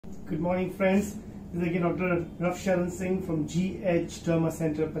Good morning, friends. This is again Dr. Sharan Singh from Ghderma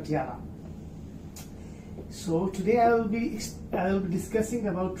Center, Patiala. So today I will be discussing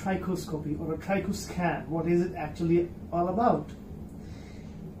about trichoscopy or a TrichoScan. What is it actually all about?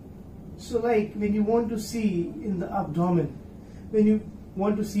 So, like when you want to see in the abdomen, when you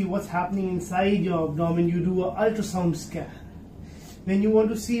want to see what's happening inside your abdomen, you do an ultrasound scan. When you want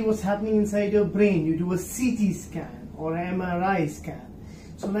to see what's happening inside your brain, you do a CT scan or MRI scan.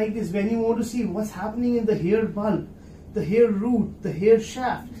 So like this, when you want to see what's happening in the hair bulb, the hair root, the hair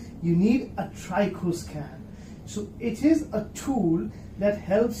shaft, you need a TrichoScan. So it is a tool that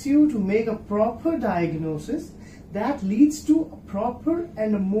helps you to make a proper diagnosis that leads to a proper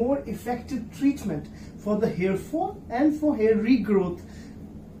and a more effective treatment for the hair fall and for hair regrowth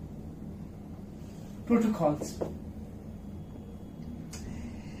protocols.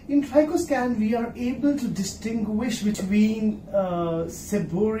 In TrichoScan, we are able to distinguish between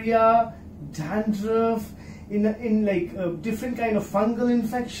seborrhea, dandruff, in different kind of fungal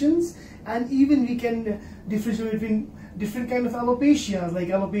infections, and even we can differentiate between different kind of alopecias like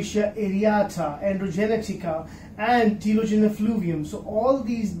alopecia areata, androgenetica, and telogen effluvium. So all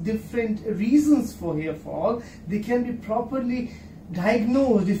these different reasons for hair fall, they can be properly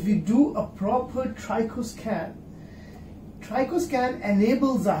diagnosed if we do a proper TrichoScan. TrichoScan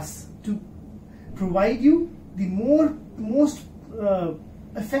enables us to provide you the most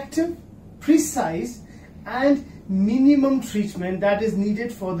effective, precise, and minimum treatment that is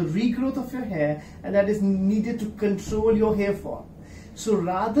needed for the regrowth of your hair and that is needed to control your hair fall. So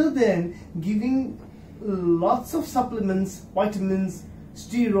rather than giving lots of supplements, vitamins,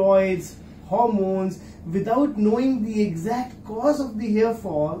 steroids, hormones without knowing the exact cause of the hair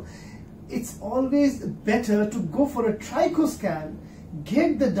fall, it's always better to go for a TrichoScan,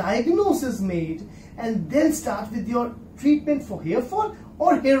 get the diagnosis made, and then start with your treatment for hair fall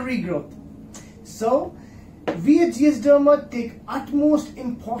or hair regrowth. So we at Ghderma take utmost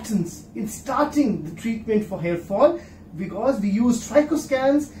importance in starting the treatment for hair fall because we use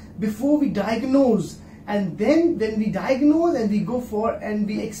TrichoScans before we diagnose, and then when we diagnose and we go for and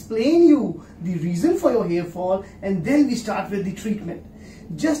we explain you the reason for your hair fall, and then we start with the treatment.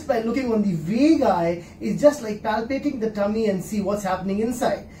 Just by looking on the vague eye is just like palpating the tummy and see what's happening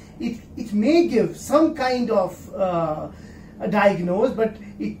inside. It may give some kind of a diagnose, but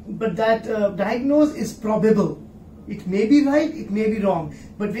that diagnose is probable. It may be right, it may be wrong.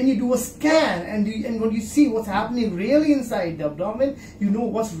 But when you do a scan and when you see what's happening really inside the abdomen, you know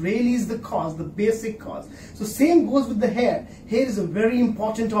what really is the cause, the basic cause. So same goes with the hair. Hair is a very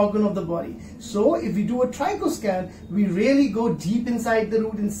important organ of the body. So if we do a TrichoScan, we really go deep inside the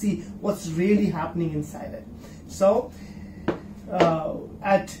root and see what's really happening inside it. So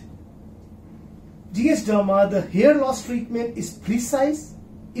at Ghderma, the hair loss treatment is precise,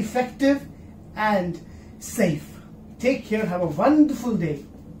 effective, and safe. Take care. Have a wonderful day.